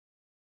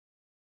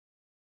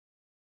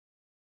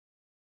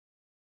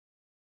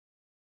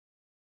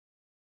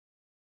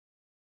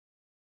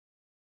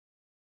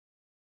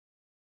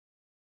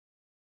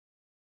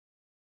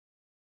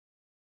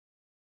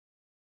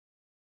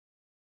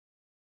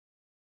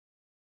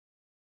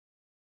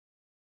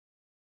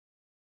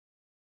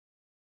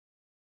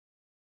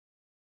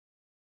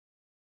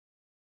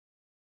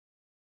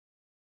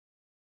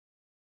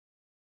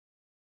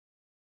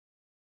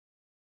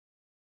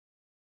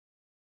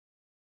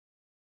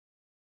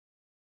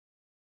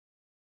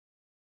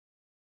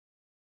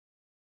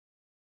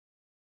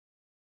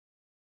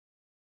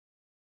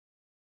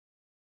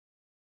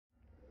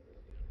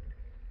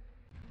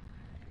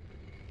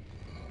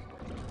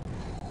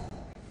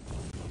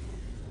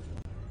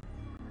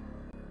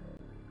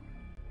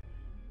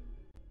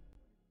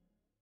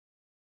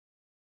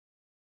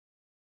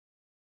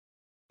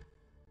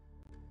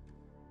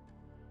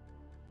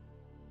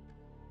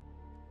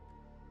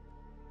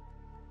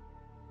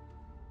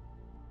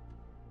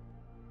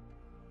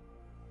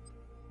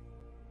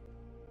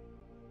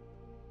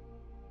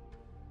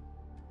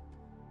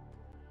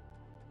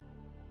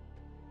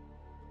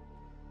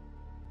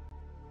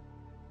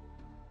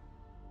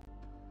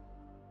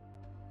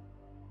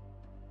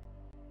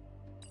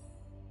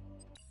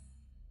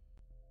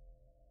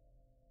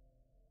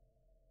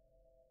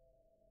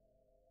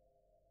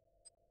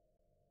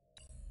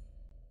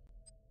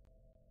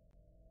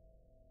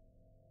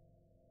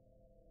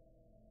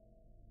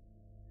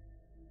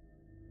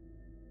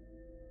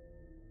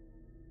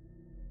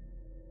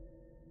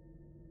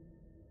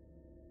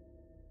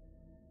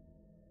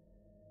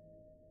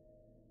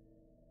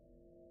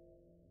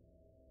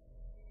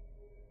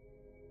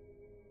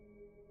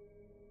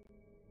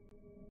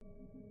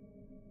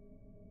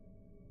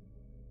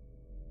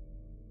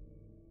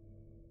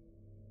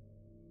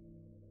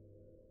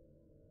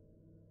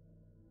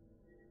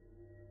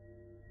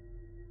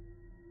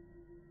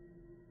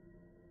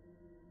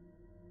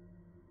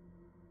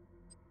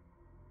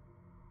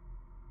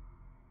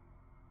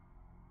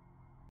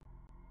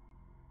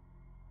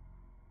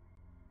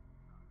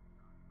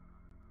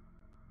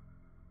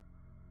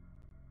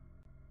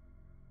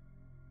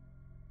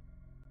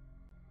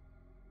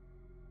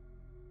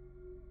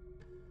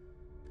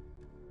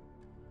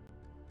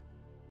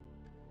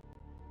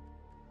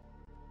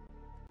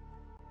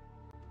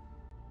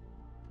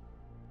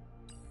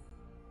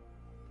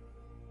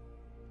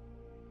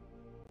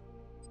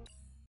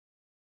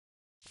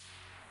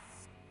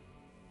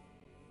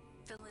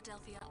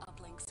Philadelphia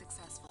uplink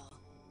successful.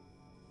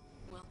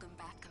 Welcome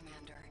back,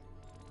 Commander.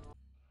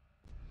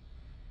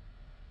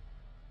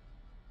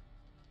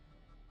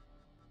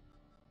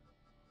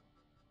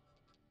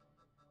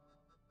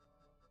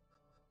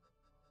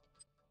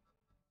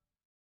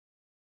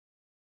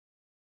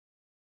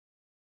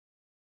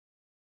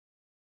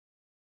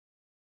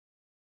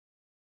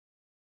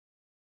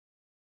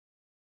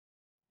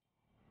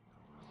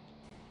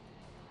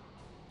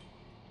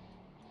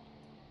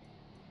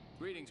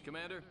 Greetings,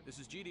 Commander. This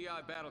is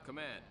GDI Battle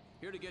Command.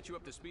 Here to get you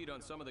up to speed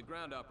on some of the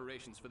ground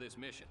operations for this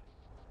mission.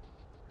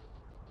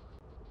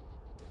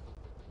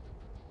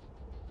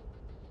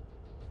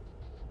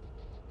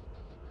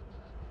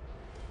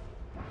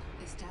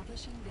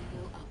 Establishing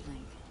video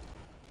uplink.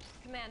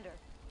 Commander,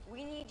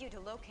 we need you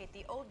to locate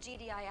the old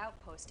GDI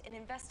outpost and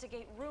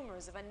investigate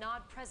rumors of a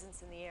Nod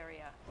presence in the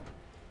area.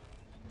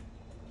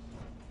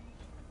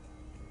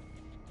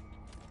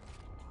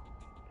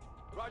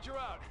 Roger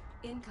out.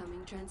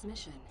 Incoming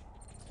transmission.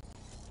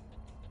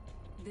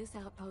 This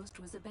outpost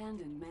was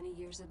abandoned many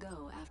years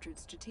ago after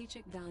its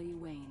strategic value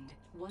waned.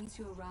 Once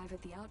you arrive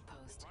at the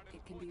outpost,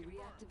 it can be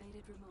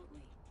reactivated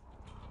remotely.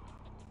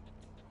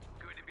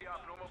 Good to be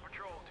off normal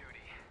patrol duty.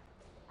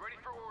 Ready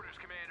for orders,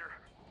 Commander.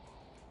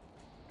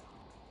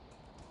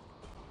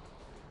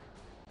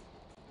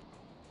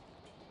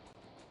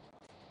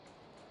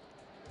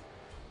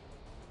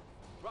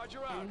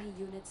 Roger out. Enemy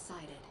units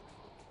sighted.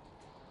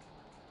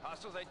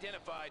 Hostiles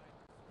identified.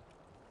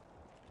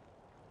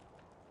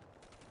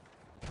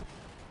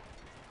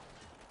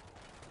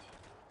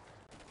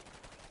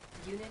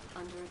 Unit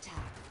under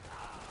attack.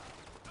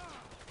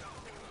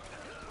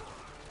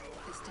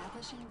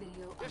 Establishing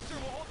video Yes, sir,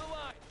 we'll hold the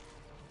line.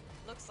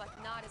 Looks like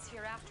Nod is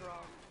here after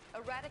all.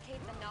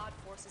 Eradicate the Nod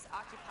forces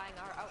occupying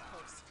our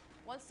outpost.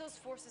 Once those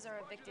forces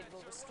are evicted,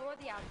 we'll restore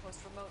the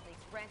outpost remotely,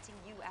 granting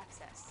you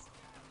access.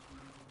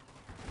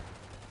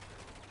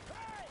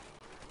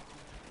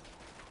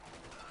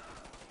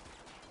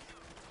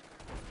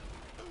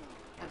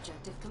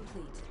 Objective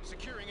complete.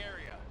 Securing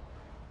area.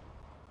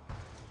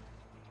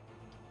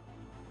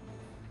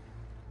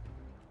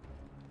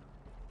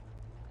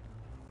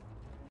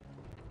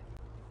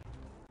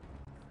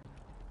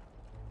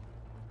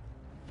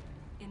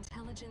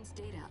 Intelligence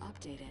data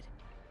updated.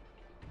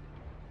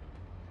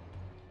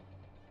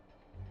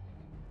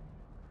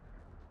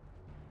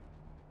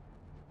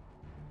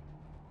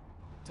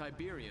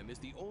 Tiberium is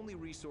the only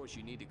resource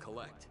you need to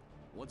collect.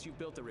 Once you've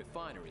built a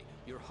refinery,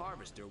 your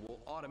harvester will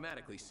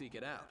automatically seek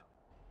it out.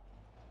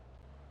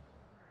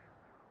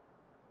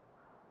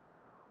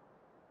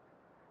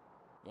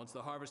 Once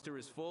the harvester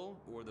is full,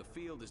 or the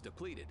field is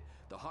depleted,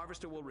 the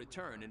harvester will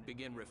return and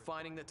begin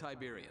refining the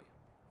Tiberium.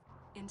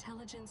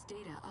 Intelligence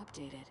data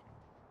updated.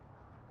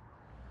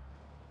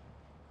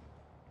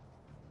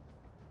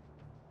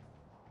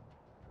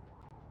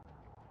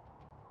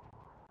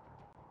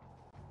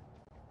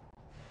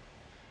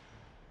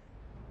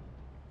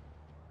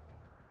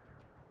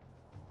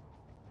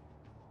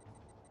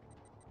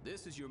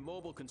 This is your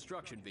mobile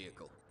construction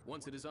vehicle.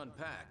 Once it is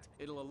unpacked,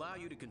 it'll allow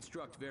you to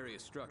construct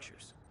various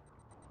structures.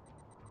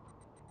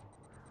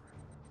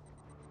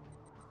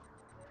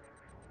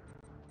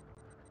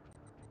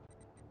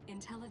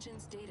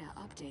 Intelligence data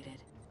updated.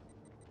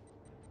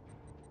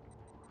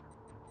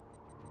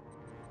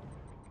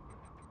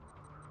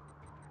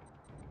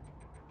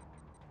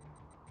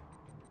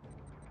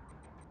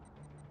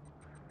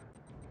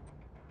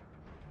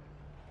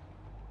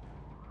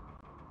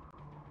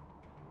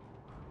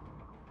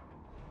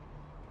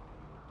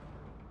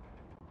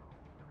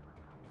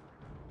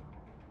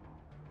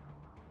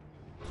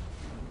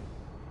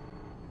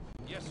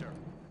 Yes, sir.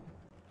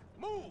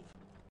 Move!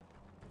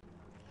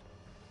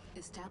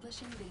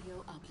 Establishing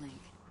video uplink.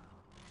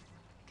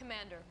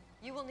 Commander,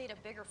 you will need a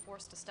bigger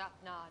force to stop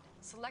Nod.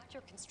 Select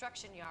your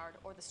construction yard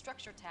or the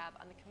structure tab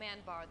on the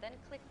command bar, then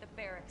click the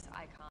barracks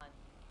icon.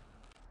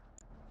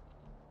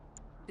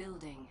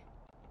 Building.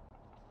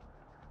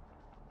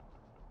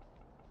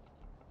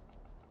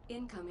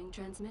 Incoming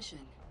transmission.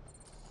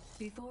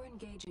 Before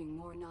engaging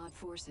more Nod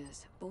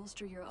forces,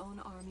 bolster your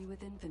own army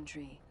with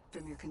infantry.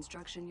 From your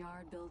construction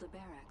yard, build a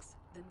barracks.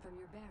 Then from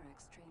your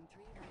barracks, train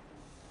 3 riflemen.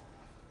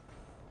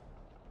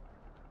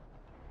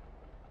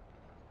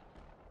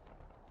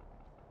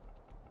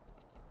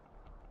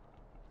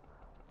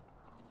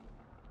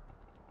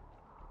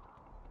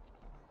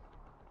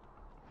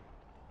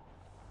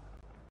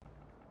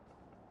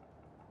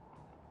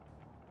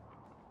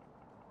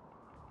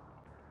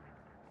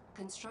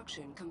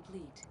 Construction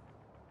complete.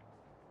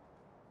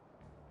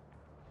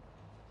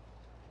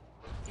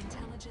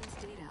 Intelligence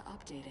data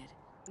updated.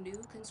 New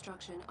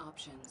construction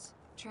options.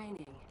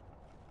 Training.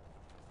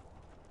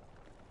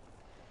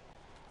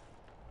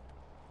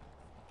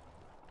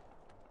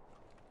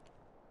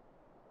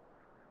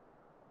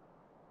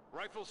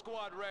 Rifle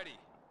squad ready.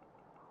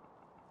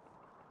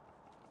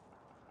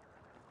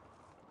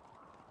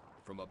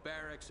 From a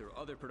barracks or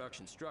other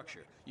production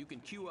structure, you can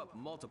queue up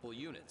multiple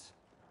units.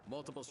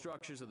 Multiple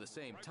structures of the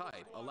same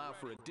type allow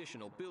for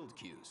additional build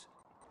queues.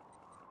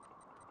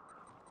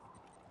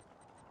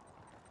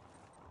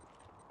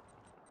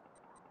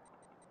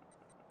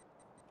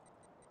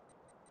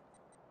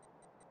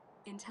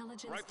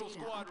 Intelligence Rifle data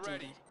squad updated.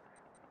 ready.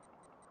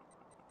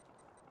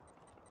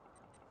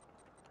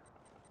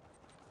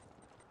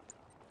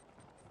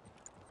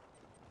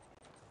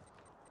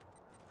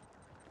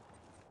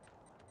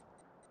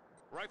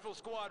 Rifle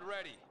squad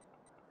ready.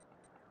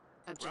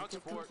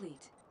 Objective support.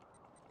 complete.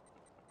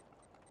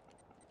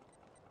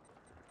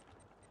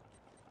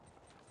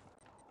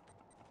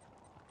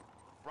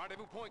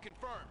 Rendezvous point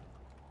confirmed.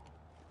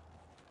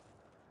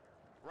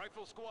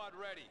 Rifle squad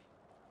ready.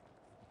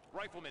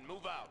 Riflemen,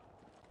 move out.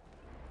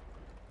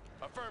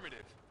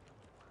 Affirmative.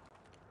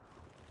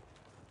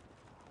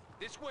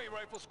 This way,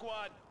 rifle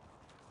squad.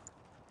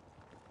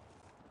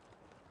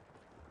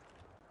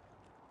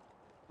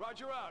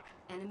 Roger out.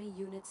 Enemy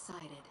unit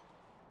sighted.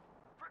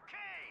 For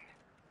Kane!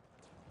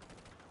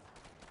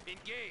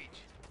 Engage.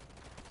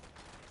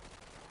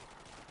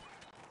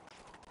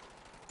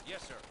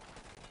 Yes, sir.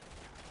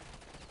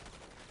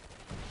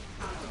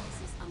 Our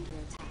base is under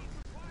attack.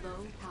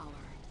 Low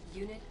power.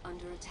 Unit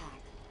under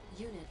attack.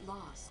 Unit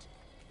lost.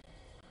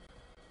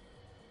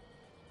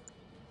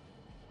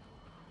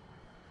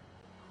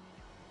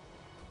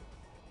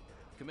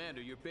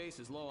 Commander, your base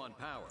is low on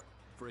power.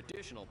 For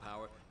additional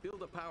power,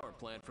 build a power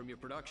plant from your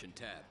production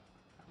tab.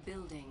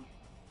 Building.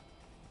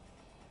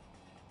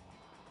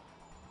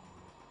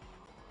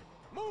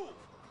 Move!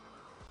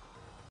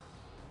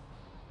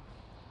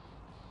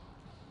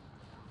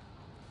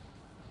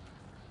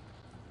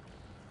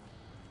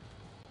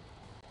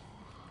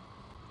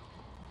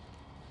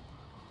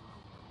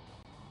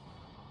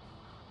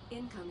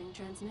 Incoming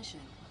transmission.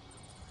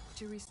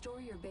 To restore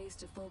your base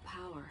to full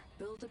power,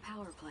 build a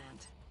power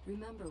plant.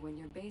 Remember, when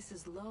your base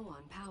is low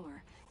on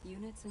power,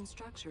 units and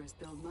structures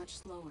build much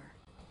slower.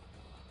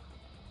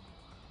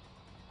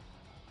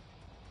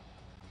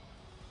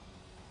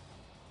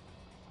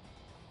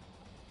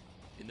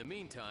 In the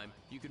meantime,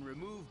 you can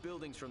remove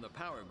buildings from the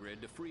power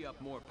grid to free up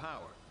more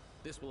power.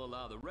 This will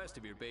allow the rest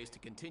of your base to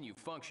continue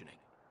functioning.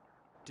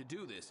 To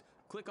do this,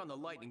 click on the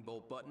lightning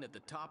bolt button at the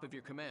top of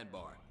your command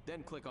bar,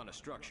 then click on a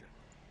structure.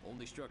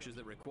 Only structures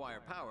that require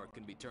power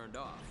can be turned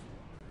off.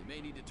 You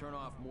may need to turn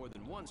off more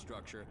than one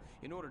structure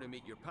in order to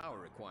meet your power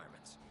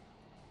requirements.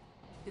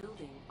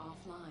 Building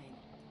offline.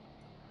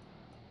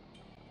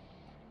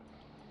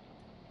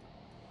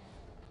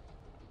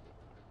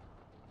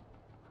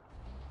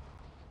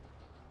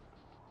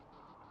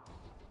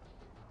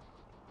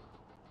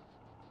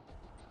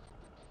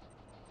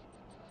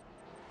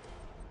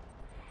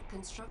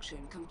 Construction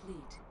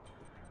complete.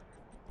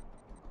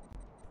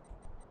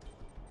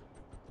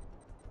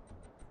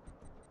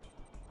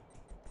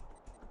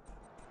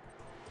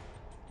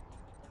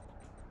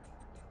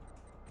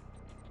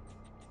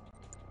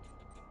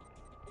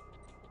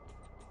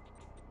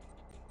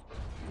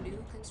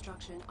 New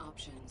construction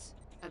options.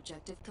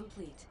 Objective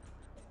complete.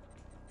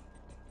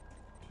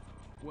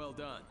 Well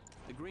done.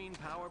 The green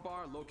power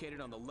bar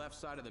located on the left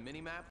side of the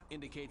minimap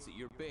indicates that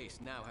your base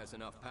now has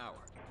enough power.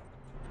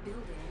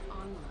 Building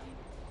online.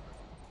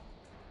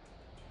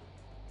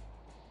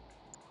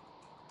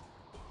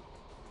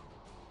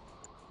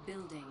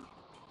 Building.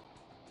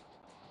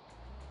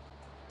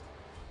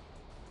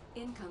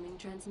 Incoming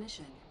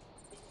transmission.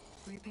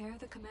 Repair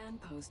the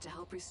command post to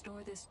help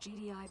restore this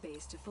GDI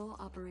base to full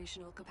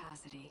operational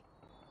capacity.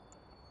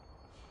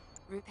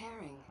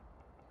 Repairing.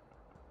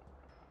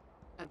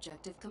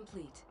 Objective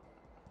complete.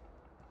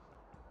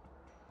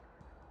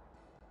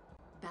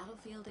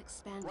 Battlefield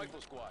expanded.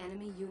 Rifle squad.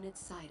 Enemy units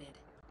sighted.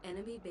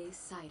 Enemy base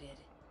sighted.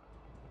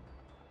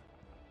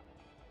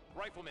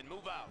 Riflemen,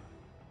 move out.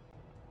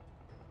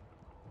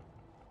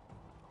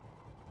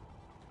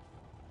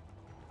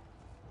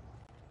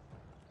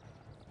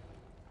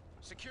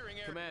 Securing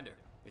air. Commander,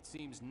 it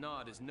seems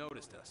Nod has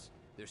noticed us.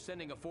 They're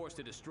sending a force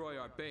to destroy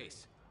our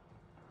base.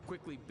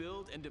 Quickly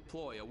build and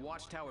deploy a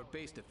watchtower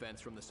base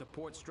defense from the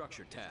support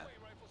structure tab.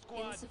 Rifle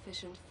squad.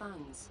 Insufficient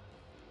funds.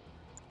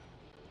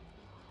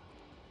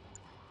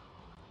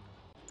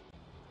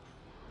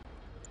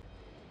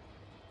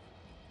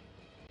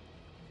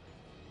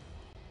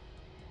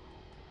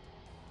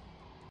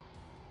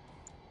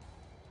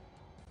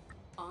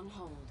 On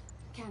hold.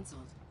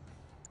 Cancelled.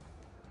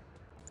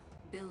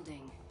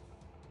 Building.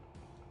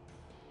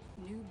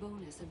 New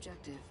bonus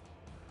objective.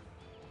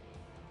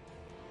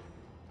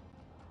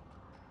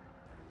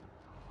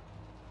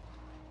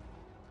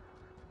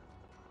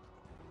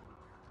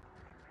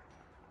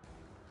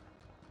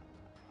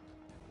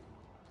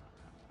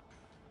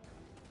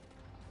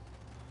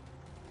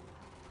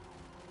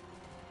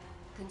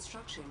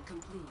 Construction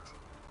complete.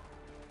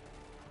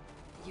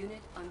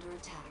 Unit under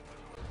attack.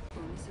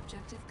 Bonus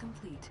objective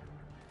complete.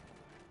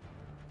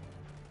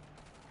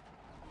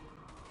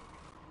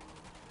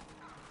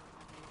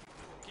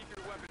 Keep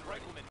your weapon,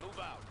 riflemen, move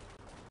out.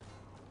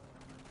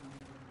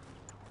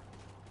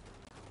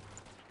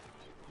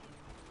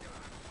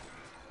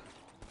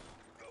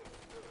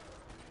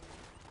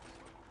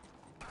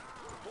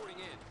 Reporting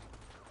in.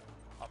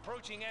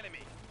 Approaching enemy.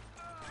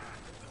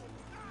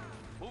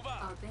 Move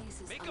out. Our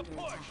base is Make a under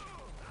push. attack.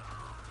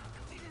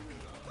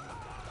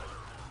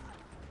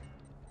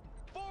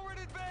 Forward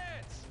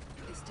advance.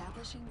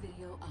 Establishing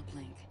video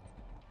uplink.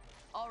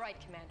 All right,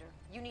 Commander.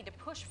 You need to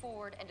push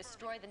forward and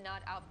destroy the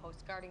Nod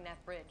outpost guarding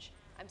that bridge.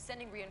 I'm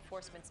sending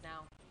reinforcements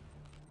now.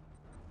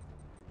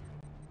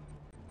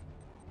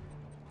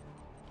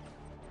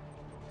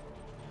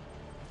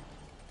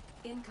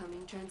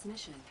 Incoming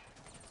transmission.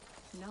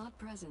 Nod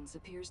presence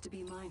appears to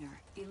be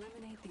minor.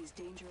 Eliminate these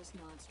dangerous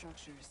Nod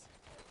structures.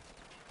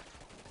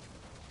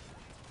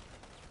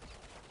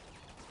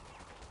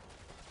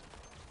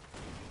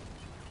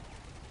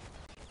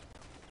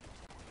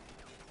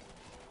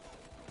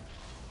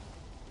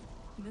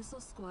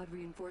 Missile squad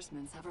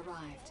reinforcements have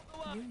arrived.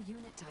 New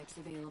unit types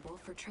available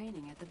for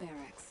training at the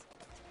barracks.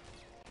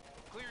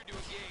 Cleared to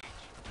engage.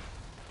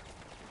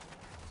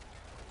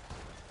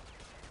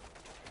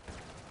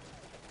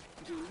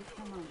 Unit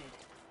promoted.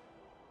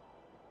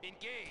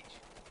 Engage.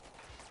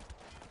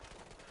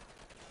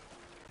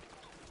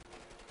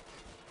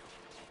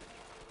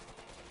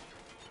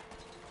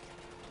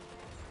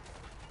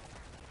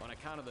 On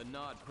account of the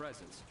Nod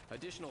presence,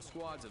 additional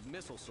squads of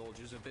missile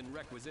soldiers have been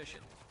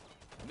requisitioned.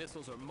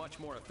 Missiles are much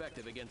more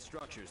effective against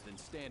structures than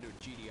standard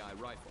GDI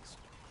rifles.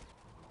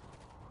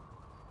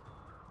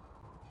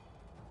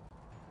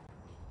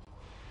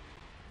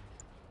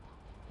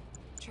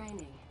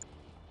 Training.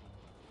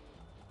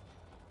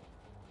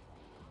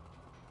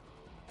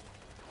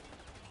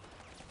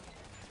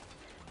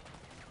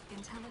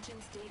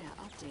 Intelligence data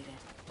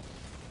updated.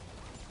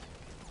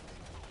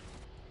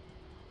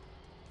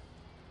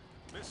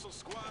 Missile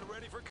squad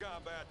ready for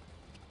combat.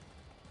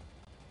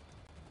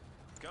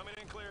 Coming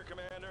in clear,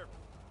 Commander.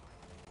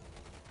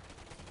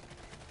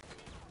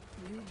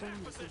 New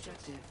bonus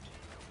objective.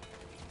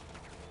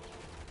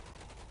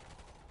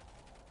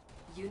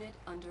 Unit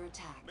under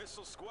attack.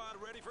 Missile squad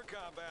ready for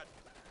combat.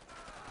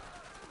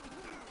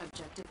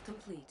 Objective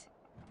complete.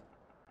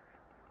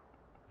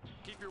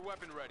 Keep your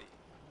weapon ready.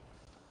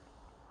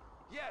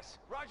 Yes,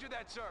 roger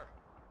that, sir.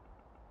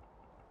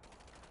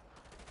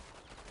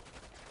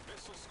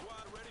 Missile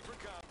squad ready for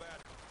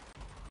combat.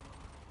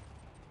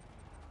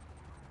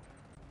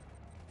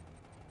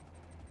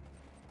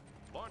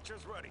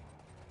 Launchers ready.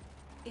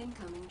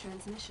 Incoming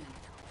transmission.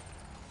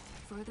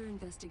 Further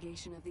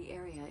investigation of the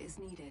area is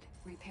needed.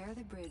 Repair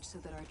the bridge so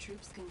that our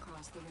troops can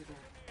cross the river.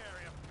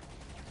 Area.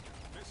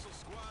 Missile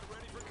squad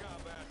ready for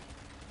combat.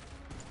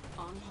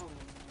 On hold.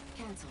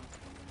 Cancelled.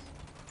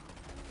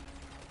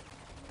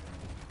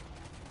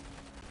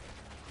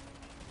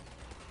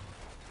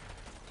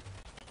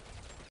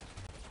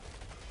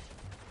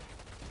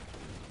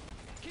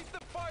 Keep the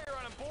fire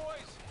on them,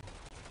 boys!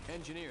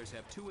 Engineers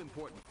have two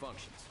important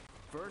functions.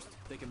 First,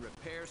 they can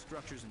repair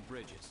structures and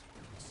bridges.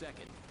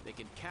 Second, they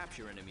can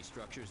capture enemy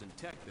structures and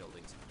tech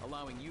buildings,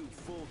 allowing you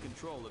full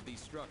control of these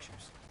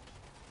structures.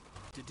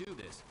 To do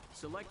this,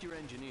 select your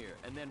engineer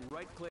and then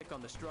right-click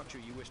on the structure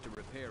you wish to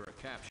repair or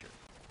capture.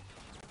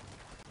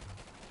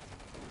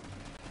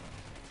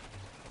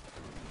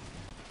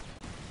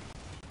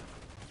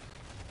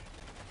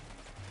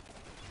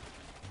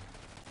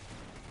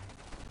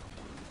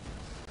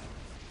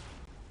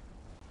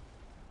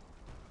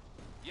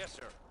 Yes,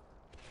 sir.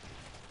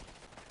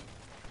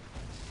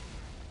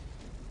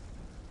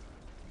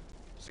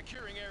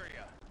 Securing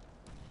area.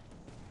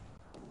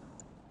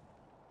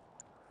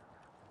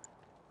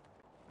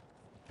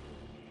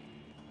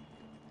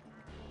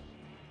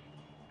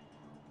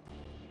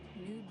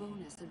 New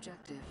bonus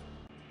objective.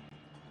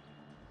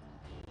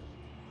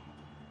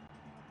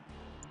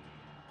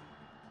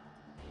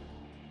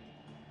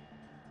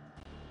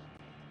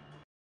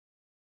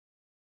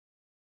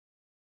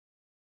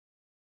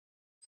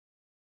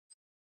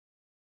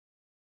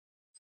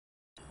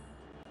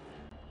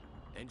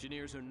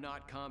 Engineers are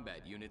not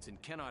combat units and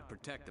cannot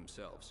protect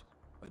themselves.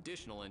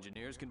 Additional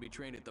engineers can be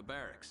trained at the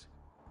barracks.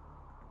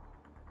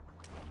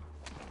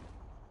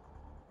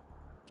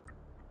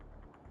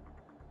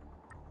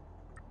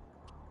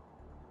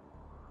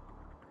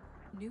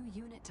 New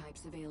unit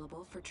types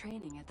available for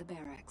training at the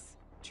barracks.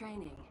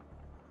 Training.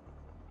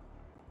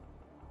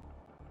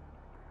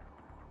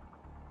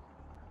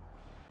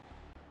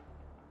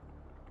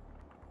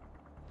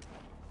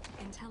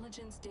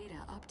 Intelligence data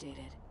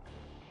updated.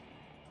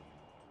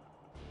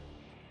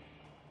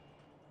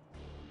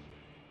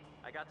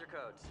 I got their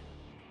codes.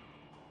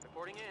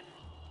 Reporting in.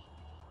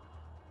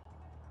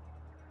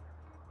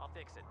 I'll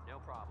fix it, no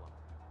problem.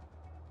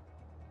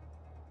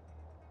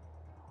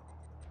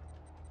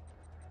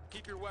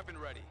 Keep your weapon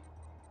ready.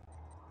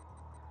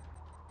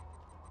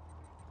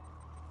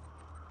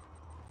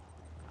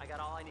 I got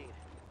all I need.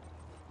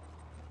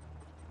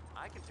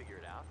 I can figure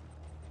it out.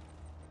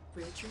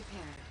 Bridge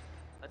repaired.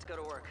 Let's go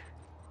to work.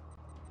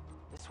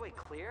 This way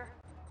clear?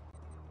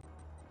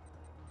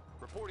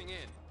 Reporting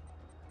in.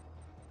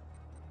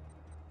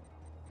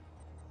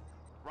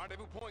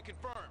 Rendezvous point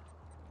confirmed.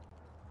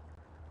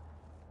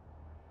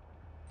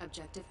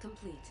 Objective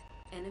complete.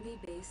 Enemy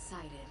base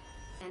sighted.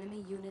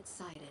 Enemy units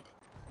sighted.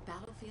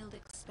 Battlefield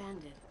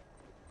expanded.